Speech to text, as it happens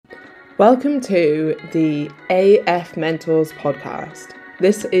Welcome to the AF Mentors podcast.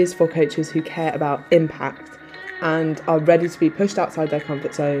 This is for coaches who care about impact and are ready to be pushed outside their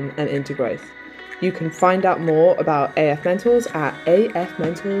comfort zone and into growth. You can find out more about AF Mentors at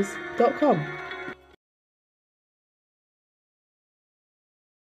afmentors.com.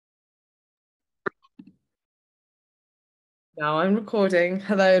 Now I'm recording.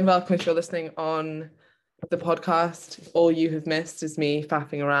 Hello and welcome if you're listening on the podcast. All you have missed is me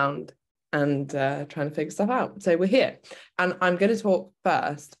faffing around and trying to figure stuff out. So we're here. And I'm going to talk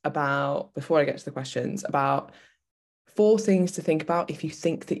first about, before I get to the questions, about 4 things to think about if you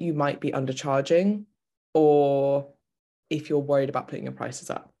think that you might be undercharging or if you're worried about putting your prices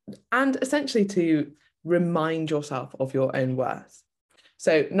up. And essentially to remind yourself of your own worth.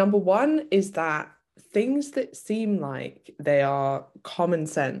 So number 1 is that things that seem like they are common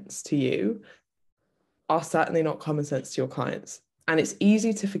sense to you are certainly not common sense to your clients. And it's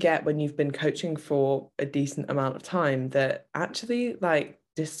easy to forget when you've been coaching for a decent amount of time that actually, like,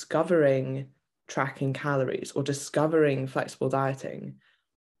 discovering tracking calories or discovering flexible dieting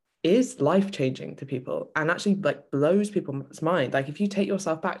is life-changing to people and actually like blows people's mind. Like, if you take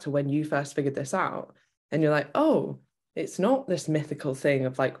yourself back to when you first figured this out and you're like, oh, it's not this mythical thing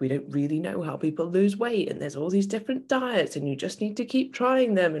of like, we don't really know how people lose weight and there's all these different diets and you just need to keep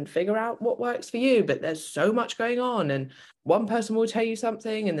trying them and figure out what works for you, but there's so much going on and one person will tell you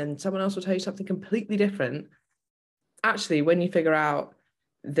something and then someone else will tell you something completely different. Actually, when you figure out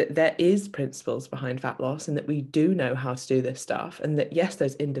that there is principles behind fat loss and that we do know how to do this stuff, and that yes,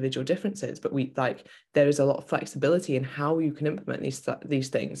 there's individual differences, but we like there is a lot of flexibility in how you can implement these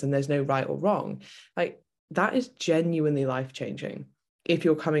things, and there's no right or wrong. Like, that is genuinely life-changing. If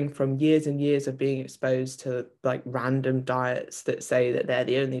you're coming from years and years of being exposed to like random diets that say that they're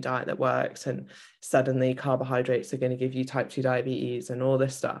the only diet that works, and suddenly carbohydrates are going to give you type 2 diabetes and all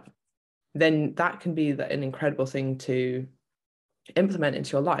this stuff, then that can be an incredible thing to implement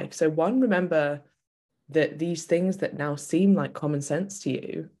into your life. So one, remember that these things that now seem like common sense to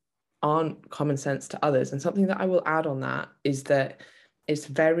you aren't common sense to others. And something that I will add on that is that it's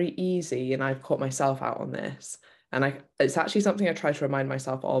very easy, and I've caught myself out on this, and it's actually something I try to remind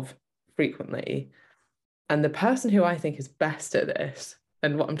myself of frequently. And the person who I think is best at this,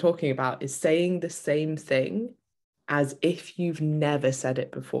 and what I'm talking about, is saying the same thing as if you've never said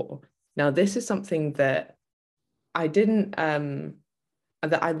it before. Now, this is something that I didn't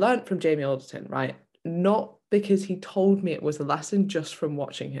that I learned from Jamie Alderton, right? Not because he told me it was a lesson, just from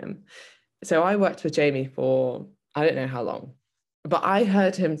watching him. So I worked with Jamie for I don't know how long, but I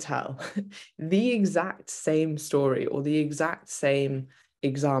heard him tell the exact same story or the exact same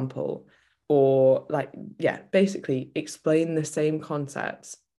example, or like, yeah, basically explain the same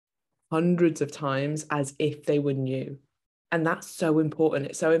concepts hundreds of times as if they were new. And that's so important.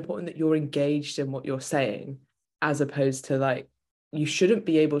 It's so important that you're engaged in what you're saying, as opposed to like, you shouldn't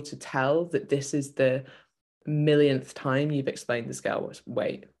be able to tell that this is the millionth time you've explained the scale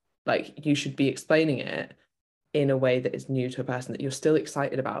weight. Like, you should be explaining it in a way that is new to a person, that you're still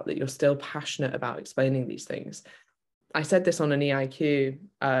excited about, that you're still passionate about explaining these things. I said this on an EIQ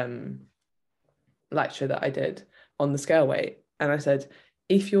lecture that I did on the scale weight. And I said,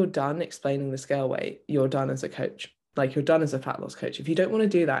 if you're done explaining the scale weight, you're done as a coach. Like, you're done as a fat loss coach. If you don't want to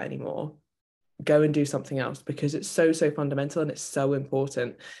do that anymore, go and do something else, because it's so, so fundamental and it's so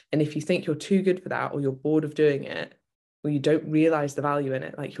important. And if you think you're too good for that, or you're bored of doing it, or you don't realize the value in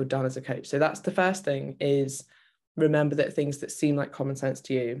it, like, you're done as a coach. So that's the first thing, is remember that things that seem like common sense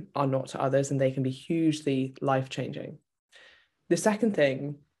to you are not to others, and they can be hugely life-changing. The second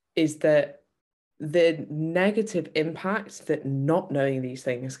thing is that the negative impact that not knowing these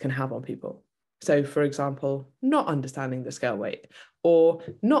things can have on people. So, for example, not understanding the scale weight, or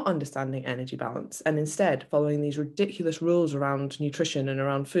not understanding energy balance, and instead following these ridiculous rules around nutrition and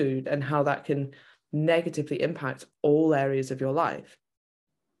around food, and how that can negatively impact all areas of your life.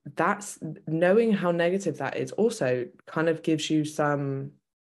 That's knowing how negative that is also kind of gives you some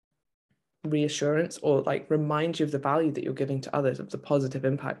reassurance, or like reminds you of the value that you're giving to others, of the positive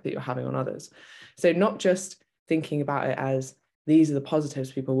impact that you're having on others. So not just thinking about it as these are the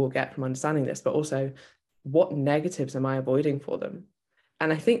positives people will get from understanding this, but also what negatives am I avoiding for them?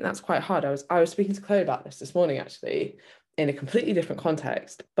 And I think that's quite hard. I was speaking to Chloe about this morning, actually, in a completely different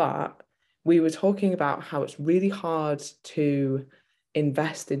context, but we were talking about how it's really hard to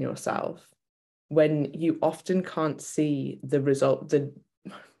invest in yourself when you often can't see the result, the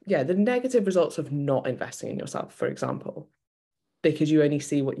negative results of not investing in yourself, for example, because you only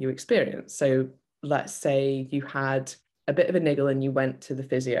see what you experience. So let's say you had a bit of a niggle and you went to the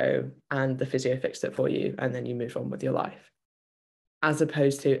physio and the physio fixed it for you, and then you move on with your life. as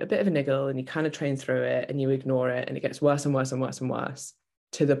opposed to a bit of a niggle and you kind of train through it and you ignore it and it gets worse and worse and worse and worse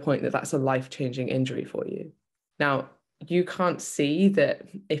to the point that that's a life-changing injury for you. Now, you can't see that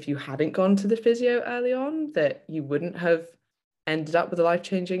if you hadn't gone to the physio early on, that you wouldn't have ended up with a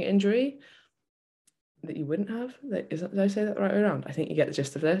life-changing injury. That you wouldn't have? Did I say that the right way around? I think you get the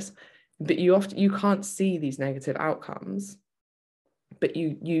gist of this. But you can't see these negative outcomes, but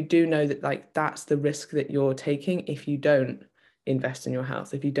you do know that like that's the risk that you're taking if you don't invest in your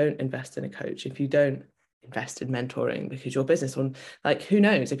health, if you don't invest in a coach, if you don't invest in mentoring, because your business on, like, who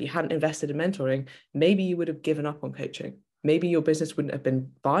knows, if you hadn't invested in mentoring, maybe you would have given up on coaching. Maybe your business wouldn't have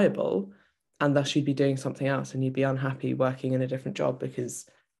been viable and thus you'd be doing something else and you'd be unhappy working in a different job because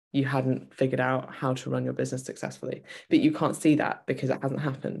you hadn't figured out how to run your business successfully. But you can't see that because it hasn't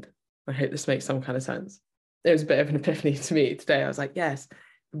happened. I hope this makes some kind of sense. It was a bit of an epiphany to me today. I was like, yes,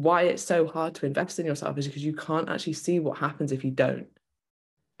 why it's so hard to invest in yourself is because you can't actually see what happens if you don't.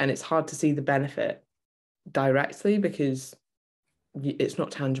 And it's hard to see the benefit directly because it's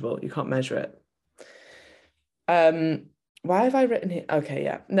not tangible. You can't measure it. Why have I written here? Okay,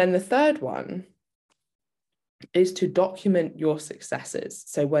 yeah. And then the third one is to document your successes.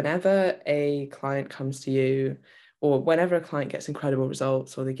 So whenever a client comes to you, or whenever a client gets incredible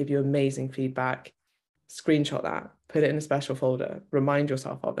results, or they give you amazing feedback, screenshot that, put it in a special folder, remind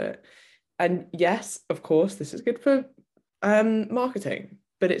yourself of it. And yes, of course, this is good for marketing,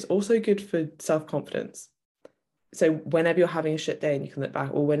 but it's also good for self-confidence. So whenever you're having a shit day and you can look back,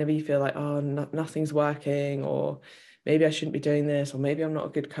 or whenever you feel like, oh, nothing's working, or maybe I shouldn't be doing this, or maybe I'm not a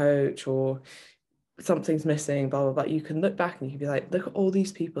good coach, or something's missing, blah, blah, blah, you can look back and you can be like, look at all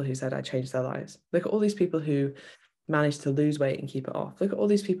these people who said I changed their lives. Look at all these people who managed to lose weight and keep it off. Look at all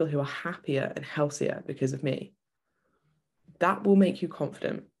these people who are happier and healthier because of me. That will make you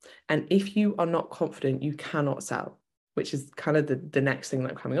confident. And if you are not confident, you cannot sell, which is kind of the next thing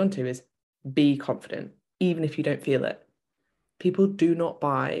that I'm coming on to is be confident, even if you don't feel it. People do not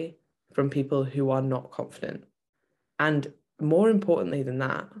buy from people who are not confident. And more importantly than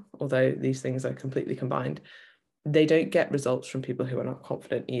that, although these things are completely combined, they don't get results from people who are not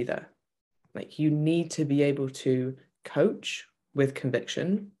confident either. Like, you need to be able to coach with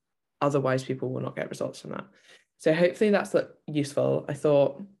conviction, otherwise people will not get results from that. So hopefully that's useful. I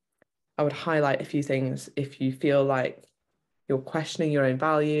thought I would highlight a few things if you feel like you're questioning your own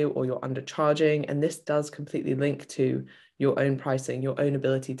value or you're undercharging, and this does completely link to your own pricing, your own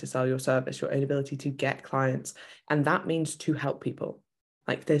ability to sell your service, your own ability to get clients. And that means to help people.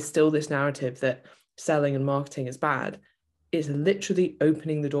 Like, there's still this narrative that selling and marketing is bad. It's literally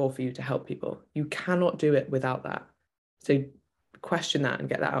opening the door for you to help people. You cannot do it without that. So question that and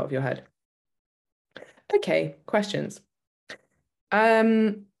get that out of your head. Okay, questions.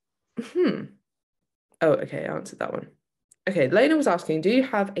 Oh, okay, I answered that one. Okay, Lena was asking, do you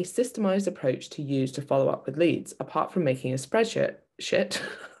have a systemized approach to use to follow up with leads, apart from making a spreadsheet?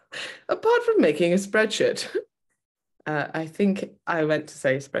 Apart from making a spreadsheet. I think I meant to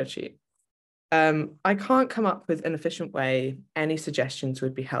say spreadsheet. I can't come up with an efficient way. Any suggestions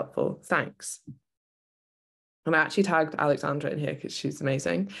would be helpful. Thanks. And I actually tagged Alexandra in here because she's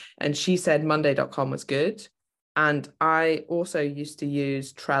amazing. And she said Monday.com was good. And I also used to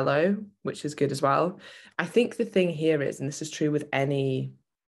use Trello, which is good as well. I think the thing here is, and this is true with any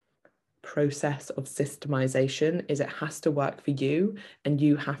process of systemization, is it has to work for you and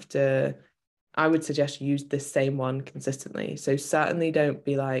you have to, I would suggest use the same one consistently. So certainly don't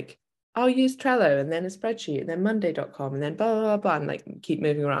be like, I'll use Trello and then a spreadsheet and then Monday.com and then blah, blah, blah, and like keep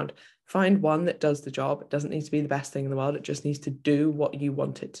moving around. Find one that does the job. It doesn't need to be the best thing in the world. It just needs to do what you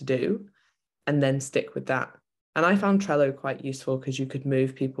want it to do and then stick with that. And I found Trello quite useful because you could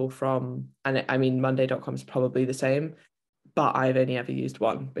move people from, and I mean, Monday.com is probably the same, but I've only ever used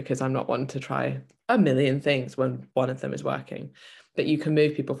one because I'm not one to try a million things when one of them is working. But you can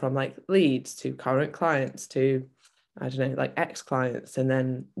move people from like leads to current clients to, I don't know, like ex-clients, and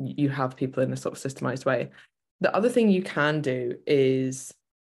then you have people in a sort of systemized way. The other thing you can do is,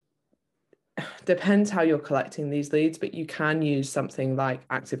 depends how you're collecting these leads, but you can use something like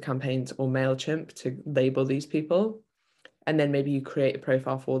ActiveCampaigns or MailChimp to label these people. And then maybe you create a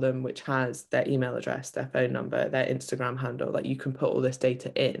profile for them, which has their email address, their phone number, their Instagram handle. Like, you can put all this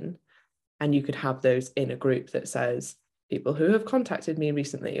data in, and you could have those in a group that says people who have contacted me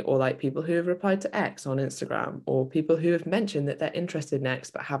recently, or like people who have replied to X on Instagram, or people who have mentioned that they're interested in X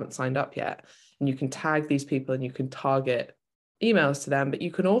but haven't signed up yet. And you can tag these people and you can target emails to them, but you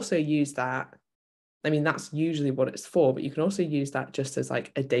can also use that. I mean, that's usually what it's for, but you can also use that just as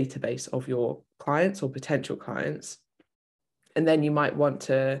like a database of your clients or potential clients. And then you might want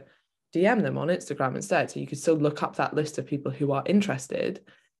to DM them on Instagram instead. So you could still look up that list of people who are interested.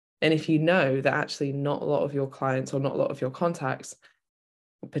 And if you know that actually not a lot of your clients or not a lot of your contacts,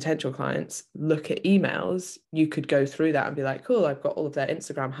 potential clients, look at emails, you could go through that and be like, cool, I've got all of their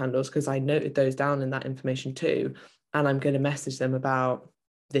Instagram handles because I noted those down in that information too. And I'm going to message them about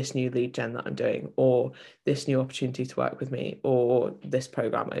this new lead gen that I'm doing, or this new opportunity to work with me, or this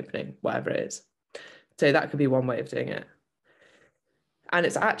program opening, whatever it is. So that could be one way of doing it. And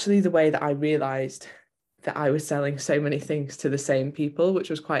it's actually the way that I realized that I was selling so many things to the same people, which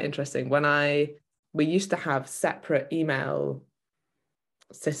was quite interesting. We used to have separate email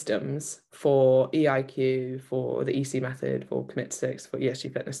systems for EIQ, for the EC method, for Commit to Six, for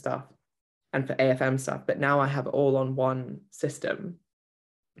ESG fitness stuff, and for AFM stuff. But now I have it all on one system.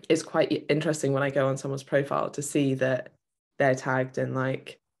 It's quite interesting when I go on someone's profile to see that they're tagged in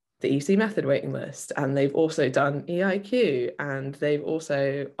like the EC method waiting list, and they've also done EIQ, and they've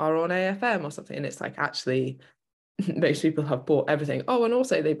also are on AFM or something. And it's like, actually, most people have bought everything. Oh, and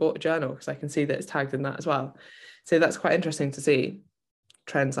also they bought a journal because I can see that it's tagged in that as well. So that's quite interesting to see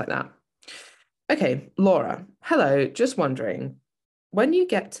trends like that. Okay, Laura, hello, just wondering, when you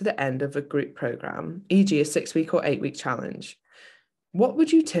get to the end of a group program, e.g. a 6-week or 8-week challenge, what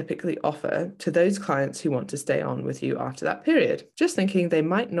would you typically offer to those clients who want to stay on with you after that period? Just thinking they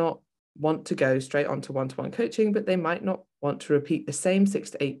might not want to go straight on to one-to-one coaching, but they might not want to repeat the same 6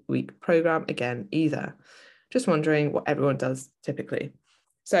 to 8 week program again either. Just wondering what everyone does typically.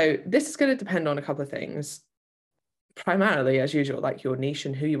 So this is going to depend on a couple of things. Primarily, as usual, like your niche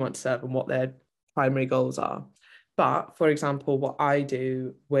and who you want to serve and what their primary goals are. But for example, what I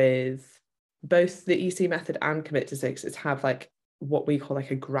do with both the EC method and Commit to Six is have like what we call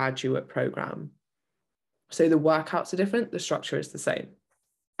like a graduate program. So the workouts are different, the structure is the same.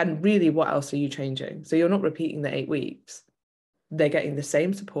 And really, what else are you changing? So you're not repeating the 8 weeks. They're getting the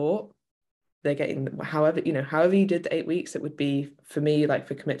same support. They're getting however you did the 8 weeks, it would be for me, like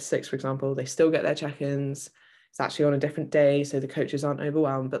for Commit to Six, for example, they still get their check-ins. It's actually on a different day, so the coaches aren't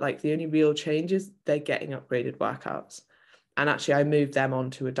overwhelmed. But like the only real change is they're getting upgraded workouts. And actually, I moved them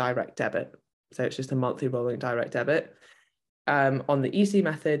onto a direct debit. So it's just a monthly rolling direct debit. On the EC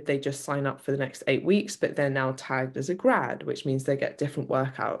method, they just sign up for the next 8 weeks, but they're now tagged as a grad, which means they get different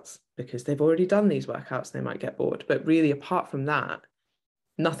workouts because they've already done these workouts and they might get bored. But really, apart from that,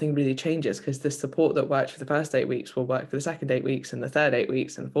 nothing really changes because the support that worked for the first 8 weeks will work for the second 8 weeks and the third 8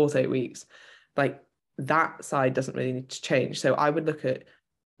 weeks and the fourth 8 weeks. Like that side doesn't really need to change. So I would look at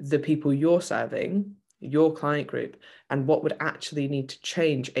the people you're serving, your client group, and what would actually need to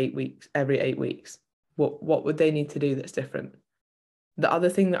change 8 weeks, every 8 weeks. What would they need to do that's different? The other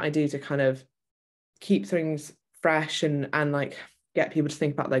thing that I do to kind of keep things fresh and like get people to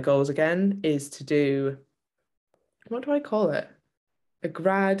think about their goals again is to do, what do I call it? I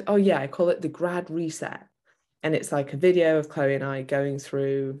call it the grad reset. And it's like a video of Chloe and I going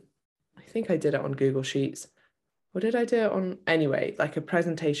through, I think I did it on Google Sheets. Or did I do it on, anyway, like a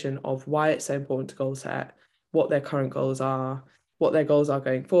presentation of why it's so important to goal set, what their current goals are, what their goals are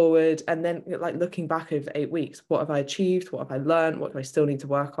going forward. And then like looking back over the 8 weeks, what have I achieved? What have I learned? What do I still need to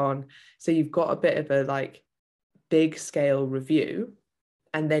work on? So you've got a bit of a like big scale review.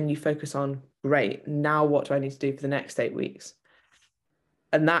 And then you focus on, great, now what do I need to do for the next 8 weeks?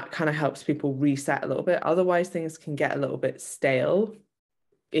 And that kind of helps people reset a little bit. Otherwise, things can get a little bit stale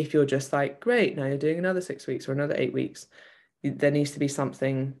if you're just like, great, now you're doing another 6 weeks or another 8 weeks. There needs to be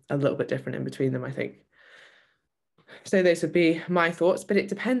something a little bit different in between them, I think. So those would be my thoughts, but it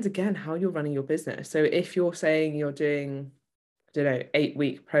depends again how you're running your business. So if you're saying you're doing, I don't know,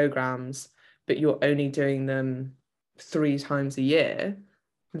 8-week programs, but you're only doing them 3 times a year,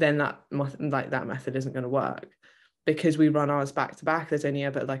 then that method isn't going to work. Because we run ours back to back, there's only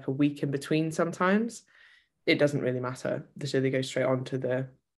ever like a week in between sometimes. It doesn't really matter. So they go straight on to the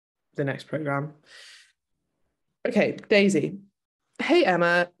next program. Okay, Daisy. Hey,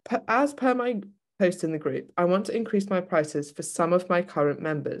 Emma, as per my post in the group, I want to increase my prices for some of my current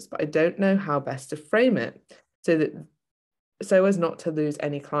members, but I don't know how best to frame it so as not to lose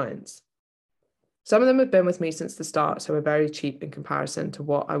any clients. Some of them have been with me since the start, so are very cheap in comparison to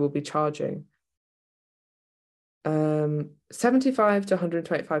what I will be charging. 75 to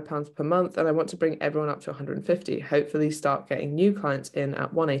 125 pounds per month, and I want to bring everyone up to 150, hopefully start getting new clients in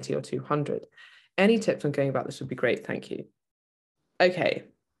at 180 or 200. Any tips on going about this would be great, thank you. Okay,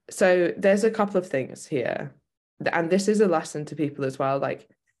 so there's a couple of things here, and this is a lesson to people as well. Like,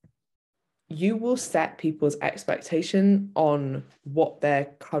 you will set people's expectation on what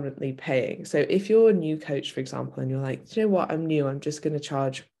they're currently paying. So if you're a new coach, for example, and you're like, you know what, I'm new, I'm just going to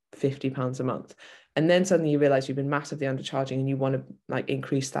charge £50 a month. And then suddenly you realize you've been massively undercharging and you want to like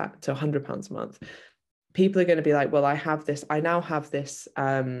increase that to £100 a month. People are going to be like, well, I now have this,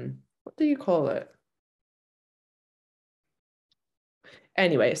 what do you call it?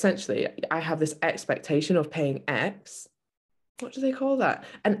 Anyway, essentially, I have this expectation of paying X. What do they call that?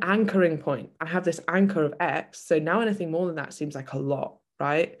 An anchoring point. I have this anchor of X. So now anything more than that seems like a lot,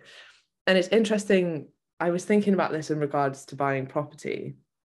 right? And it's interesting. I was thinking about this in regards to buying property,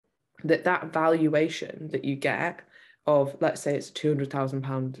 that valuation that you get of, let's say it's a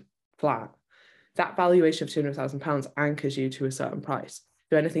 £200,000 flat, that valuation of £200,000 anchors you to a certain price.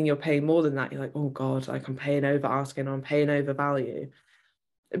 So anything you're paying more than that, you're like, oh God, like I'm paying over asking, I'm paying over value.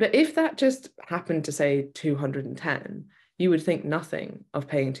 But if that just happened to say 210, you would think nothing of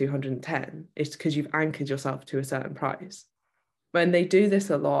paying 210. It's because you've anchored yourself to a certain price. When they do this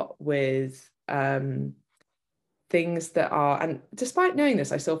a lot with things that are, and despite knowing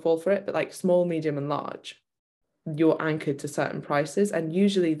this, I still fall for it, but like small, medium, and large, you're anchored to certain prices. And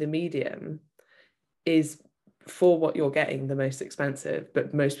usually the medium is for what you're getting the most expensive,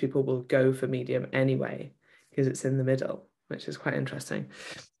 but most people will go for medium anyway because it's in the middle, which is quite interesting.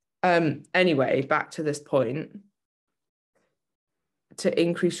 Anyway, back to this point, to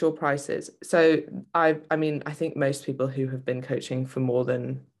increase your prices. So I mean, I think most people who have been coaching for more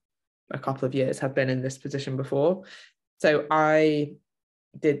than a couple of years have been in this position before. So I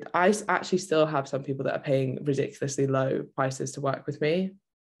actually still have some people that are paying ridiculously low prices to work with me,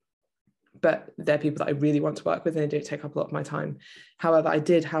 but they're people that I really want to work with and they don't take up a lot of my time. However, I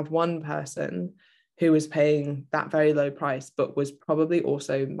did have one person who was paying that very low price, but was probably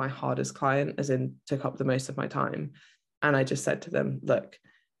also my hardest client, as in took up the most of my time. And I just said to them, look,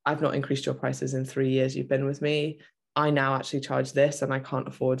 I've not increased your prices in 3 years you've been with me. I now actually charge this and I can't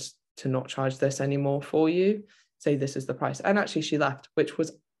afford to not charge this anymore for you. So this is the price. And actually she left, which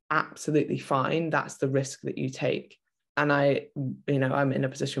was absolutely fine. That's the risk that you take. And I'm in a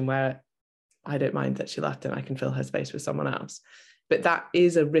position where I don't mind that she left and I can fill her space with someone else. But that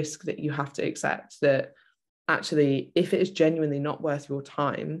is a risk that you have to accept, that actually, if it is genuinely not worth your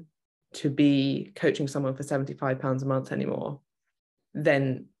time to be coaching someone for £75 a month anymore,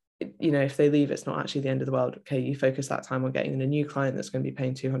 then, if they leave, it's not actually the end of the world. Okay, you focus that time on getting in a new client that's going to be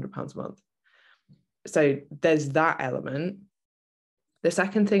paying £200 a month. So there's that element. The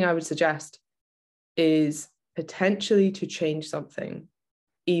second thing I would suggest is potentially to change something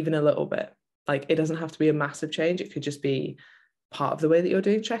even a little bit. Like, it doesn't have to be a massive change. It could just be part of the way that you're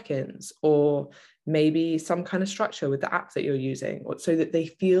doing check-ins, or maybe some kind of structure with the app that you're using, so that they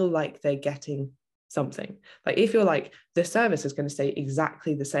feel like they're getting something. Like, if you're like, the service is going to stay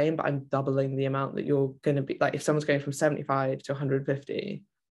exactly the same, but I'm doubling the amount that you're going to be, like if someone's going from 75 to 150,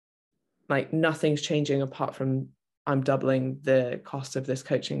 like nothing's changing apart from I'm doubling the cost of this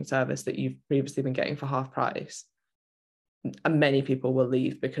coaching service that you've previously been getting for half price. And many people will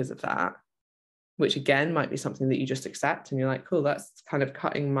leave because of that, which again might be something that you just accept and you're like, cool, that's kind of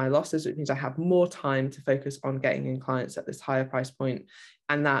cutting my losses. It means I have more time to focus on getting in clients at this higher price point.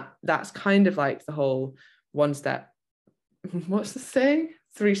 And that's kind of like the whole one step, what's the saying?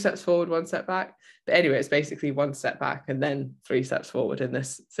 3 steps forward, 1 step back. But anyway, it's basically 1 step back and then 3 steps forward in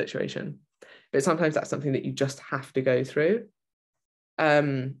this situation. But sometimes that's something that you just have to go through.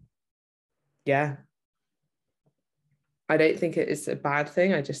 Yeah. I don't think it is a bad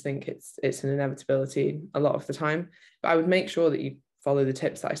thing. I just think it's an inevitability a lot of the time. But I would make sure that you follow the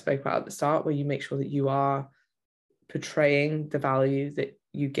tips that I spoke about at the start, where you make sure that you are portraying the value that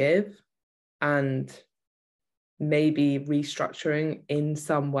you give and maybe restructuring in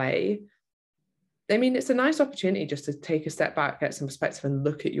some way. I mean, it's a nice opportunity just to take a step back, get some perspective and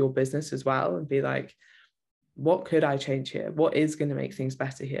look at your business as well and be like, what could I change here? What is going to make things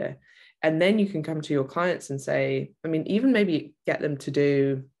better here? And then you can come to your clients and say, I mean, even maybe get them to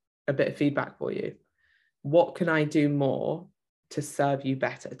do a bit of feedback for you. What can I do more to serve you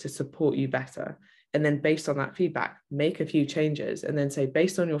better, to support you better? And then based on that feedback, make a few changes and then say,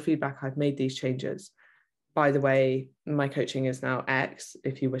 based on your feedback, I've made these changes. By the way, my coaching is now X.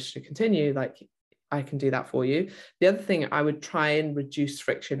 If you wish to continue, like, I can do that for you. The other thing, I would try and reduce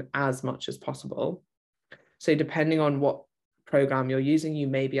friction as much as possible. So depending on what program you're using, you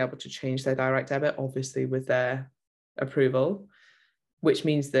may be able to change their direct debit, obviously with their approval, which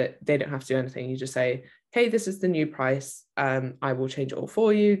means that they don't have to do anything. You just say, hey, this is the new price. I will change it all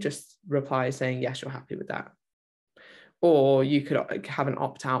for you. Just reply saying, yes, you're happy with that. Or you could have an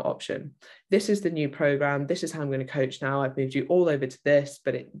opt-out option. This is the new program. This is how I'm going to coach now. I've moved you all over to this,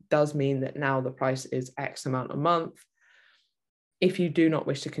 but it does mean that now the price is X amount a month. If you do not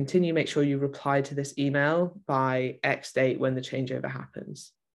wish to continue, make sure you reply to this email by X date when the changeover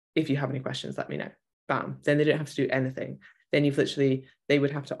happens. If you have any questions, let me know. bam, then they don't have to do anything. Then they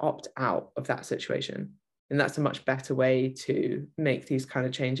would have to opt out of that situation. And that's a much better way to make these kind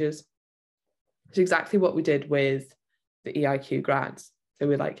of changes. It's exactly what we did with the EIQ grads. So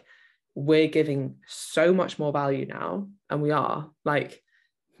we're giving so much more value now, and we are like,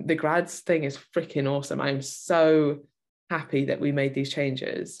 the grads thing is freaking awesome. I'm so happy that we made these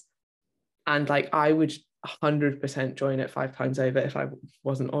changes, and like I would 100% join it 5 times over if I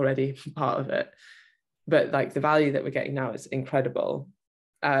wasn't already part of it. But like the value that we're getting now is incredible.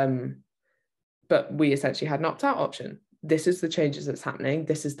 But we essentially had an opt-out option. This is the changes that's happening.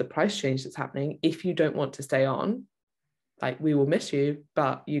 This is the price change that's happening. If you don't want to stay on, like, we will miss you,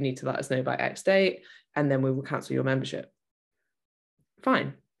 but you need to let us know by X date, and then we will cancel your membership.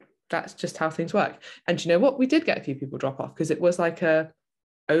 Fine. That's just how things work. And you know what? We did get a few people drop off because it was like a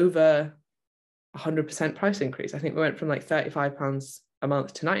over 100% price increase. I think we went from like £35 a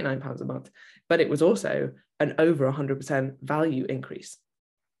month to £99 a month, but it was also an over 100% value increase.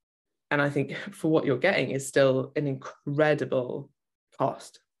 And I think for what you're getting is still an incredible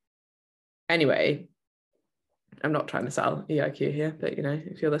cost. Anyway, I'm not trying to sell EIQ here, but you know,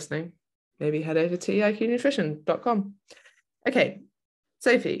 if you're listening, maybe head over to eiqnutrition.com. Okay,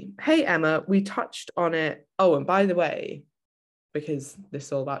 Sophie. Hey, Emma, we touched on it. Oh, and by the way, because this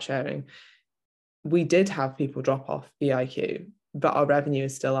is all about sharing, we did have people drop off EIQ, but our revenue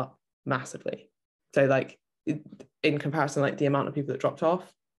is still up massively. So like in comparison, like the amount of people that dropped off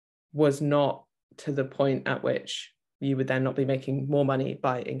was not to the point at which you would then not be making more money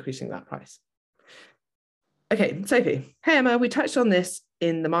by increasing that price. Okay, Sophie. Hey, Emma, we touched on this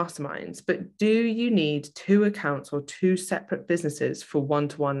in the masterminds, but do you need 2 accounts or 2 separate businesses for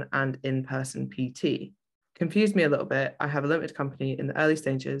one-to-one and in-person PT? Confused me a little bit. I have a limited company in the early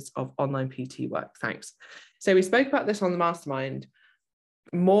stages of online PT work. Thanks. So we spoke about this on the mastermind,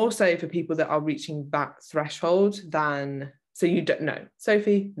 more so for people that are reaching that threshold than, so you don't know.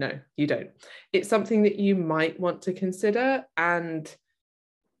 Sophie, no, you don't. It's something that you might want to consider, and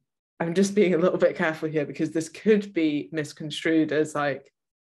I'm just being a little bit careful here because this could be misconstrued as like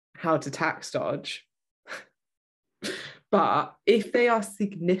how to tax dodge. But if they are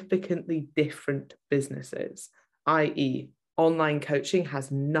significantly different businesses, i.e. online coaching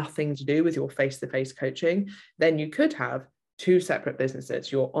has nothing to do with your face-to-face coaching, then you could have 2 separate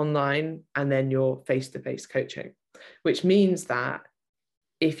businesses, your online and then your face-to-face coaching, which means that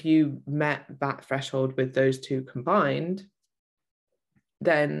if you met that threshold with those 2 combined,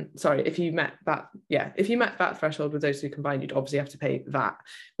 then, sorry, if you met that threshold with those 2 combined, you'd obviously have to pay that,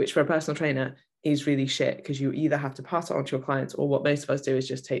 which for a personal trainer is really shit, because you either have to pass it on to your clients, or what most of us do is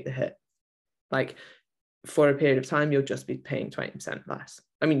just take the hit. Like, for a period of time, you'll just be paying 20% less.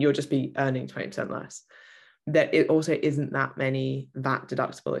 I mean, you'll just be earning 20% less. That it also isn't that many VAT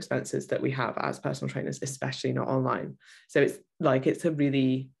deductible expenses that we have as personal trainers, especially not online. So it's a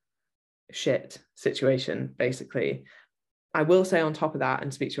really shit situation, basically. I will say on top of that,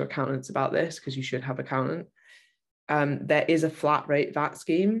 and speak to your accountants about this, because you should have an accountant, there is a flat rate VAT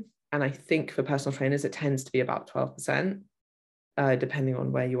scheme. And I think for personal trainers, it tends to be about 12%, depending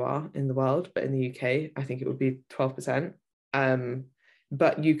on where you are in the world. But in the UK, I think it would be 12%.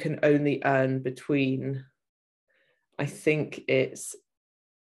 But you can only earn between, I think it's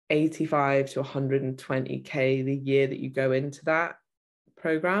 85 to 120K the year that you go into that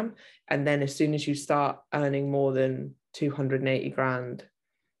program. And then as soon as you start earning more than 280 grand,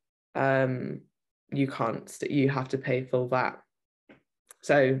 you have to pay full VAT.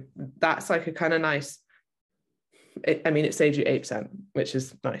 So that's like a kind of nice, it saves you 8%, which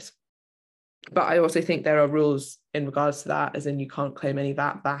is nice. But I also think there are rules in regards to that, as in you can't claim any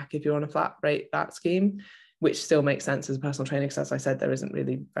VAT back if you're on a flat rate VAT scheme, which still makes sense as a personal trainer, because as I said, there isn't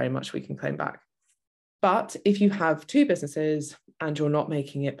really very much we can claim back. But if you have 2 businesses and you're not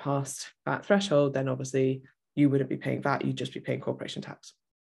making it past that threshold, then obviously you wouldn't be paying VAT, you'd just be paying corporation tax.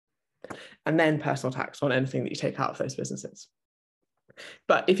 And then personal tax on anything that you take out of those businesses.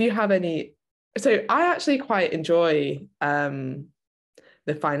 But if you have any, so I actually quite enjoy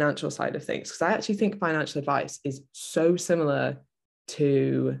the financial side of things, because I actually think financial advice is so similar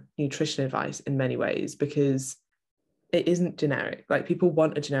to nutrition advice in many ways, because it isn't generic. Like, people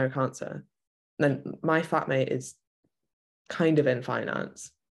want a generic answer. And then my flatmate is kind of in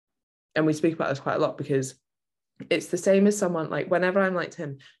finance, and we speak about this quite a lot, because it's the same as someone, like, whenever I'm like to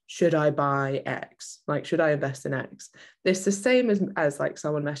him, should I buy X? Like, should I invest in X? It's the same as like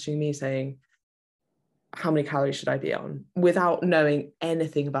someone messaging me saying, how many calories should I be on? Without knowing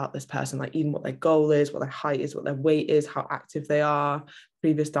anything about this person, like even what their goal is, what their height is, what their weight is, how active they are,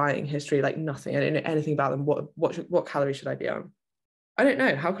 previous dieting history, like nothing. I don't know anything about them. What calories should I be on? I don't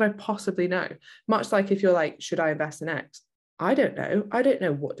know. How could I possibly know? Much like if you're like, should I invest in X? I don't know. I don't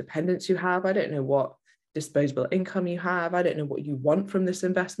know what dependents you have. I don't know what disposable income you have. I don't know what you want from this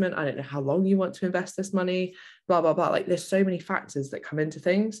investment. I don't know how long you want to invest this money, blah, blah, blah. Like there's so many factors that come into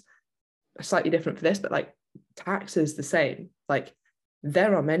things. Slightly different for this, but like tax is the same. Like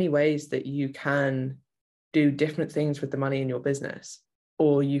there are many ways that you can do different things with the money in your business,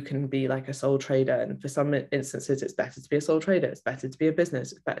 or you can be like a sole trader. And for some instances, it's better to be a sole trader. It's better to be a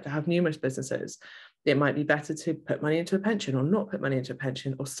business. It's better to have numerous businesses. It might be better to put money into a pension or not put money into a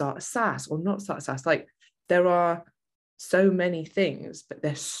pension, or start a SaaS or not start a SaaS. Like there are so many things, but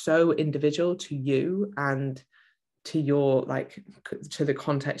they're so individual to you and to your, like, to the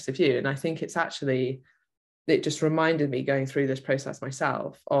context of you. And I think it's actually, it just reminded me going through this process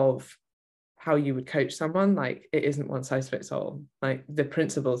myself of how you would coach someone. Like it isn't one size fits all. Like the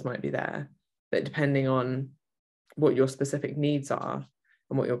principles might be there, but depending on what your specific needs are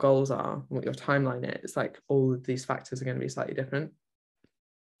and what your goals are and what your timeline is, like all of these factors are going to be slightly different.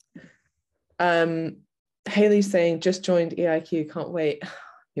 Haley's saying just joined EIQ, can't wait.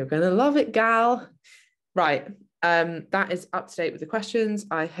 You're gonna love it, gal. Right. That is up to date with the questions.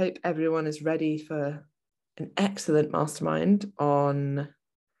 I hope everyone is ready for an excellent mastermind on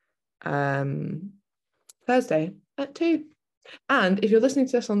Thursday at 2. And if you're listening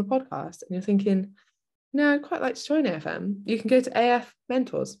to this on the podcast and you're thinking, no, I'd quite like to join AFM, you can go to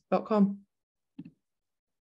afmentors.com